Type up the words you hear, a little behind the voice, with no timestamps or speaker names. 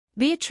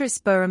Beatrice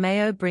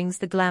Borromeo brings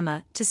the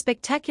glamour to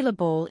spectacular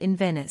ball in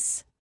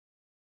Venice.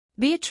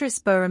 Beatrice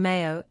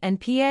Borromeo and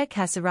Pierre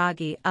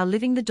Casiraghi are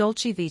living the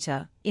dolce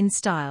vita, in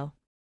style.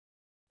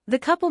 The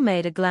couple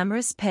made a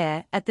glamorous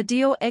pair at the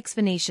Dior x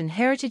Venetian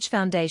Heritage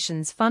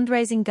Foundation's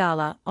fundraising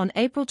gala on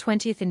April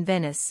 20 in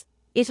Venice,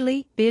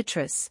 Italy.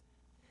 Beatrice,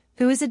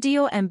 who is a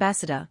Dior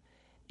ambassador,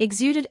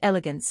 exuded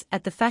elegance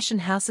at the fashion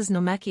house's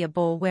Nomacchia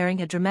ball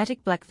wearing a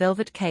dramatic black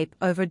velvet cape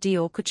over a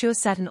Dior couture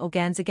satin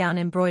organza gown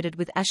embroidered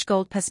with ash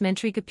gold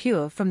passementerie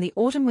guipure from the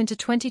autumn-winter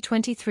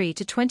 2023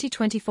 to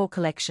 2024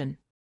 collection.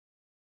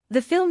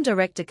 The film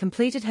director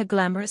completed her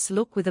glamorous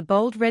look with a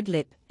bold red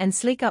lip and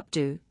sleek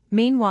updo.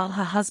 Meanwhile,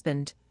 her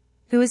husband,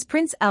 who is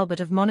Prince Albert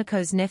of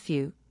Monaco's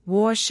nephew,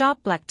 wore a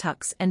sharp black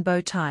tux and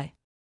bow tie.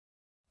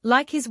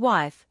 Like his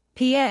wife,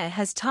 Pierre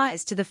has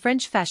ties to the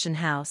French fashion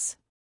house.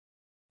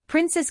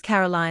 Princess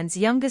Caroline's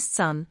youngest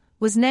son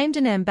was named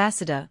an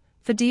ambassador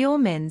for Dior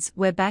Men's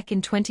Wear back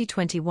in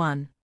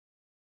 2021.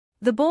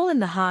 The ball in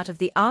the heart of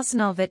the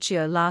Arsenal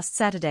Vecchio last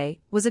Saturday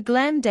was a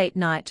glam date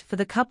night for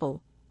the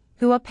couple,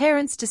 who are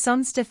parents to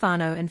sons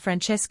Stefano and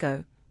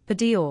Francesco, per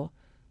Dior.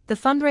 The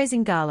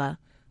fundraising gala,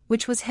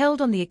 which was held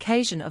on the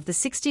occasion of the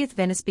 60th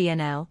Venice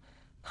Biennale,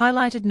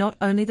 highlighted not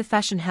only the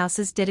fashion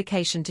house's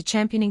dedication to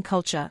championing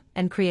culture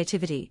and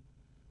creativity,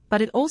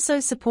 but it also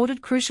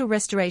supported crucial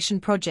restoration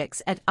projects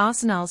at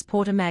Arsenal's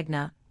Porta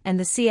Magna and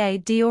the Ca'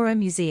 d'Oro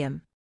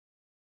Museum.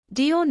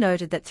 Dior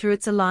noted that through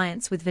its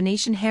alliance with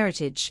Venetian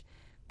heritage,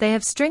 they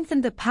have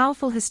strengthened the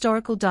powerful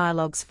historical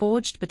dialogues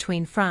forged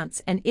between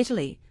France and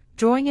Italy,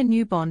 drawing a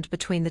new bond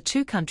between the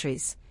two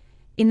countries,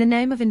 in the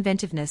name of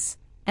inventiveness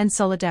and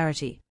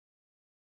solidarity.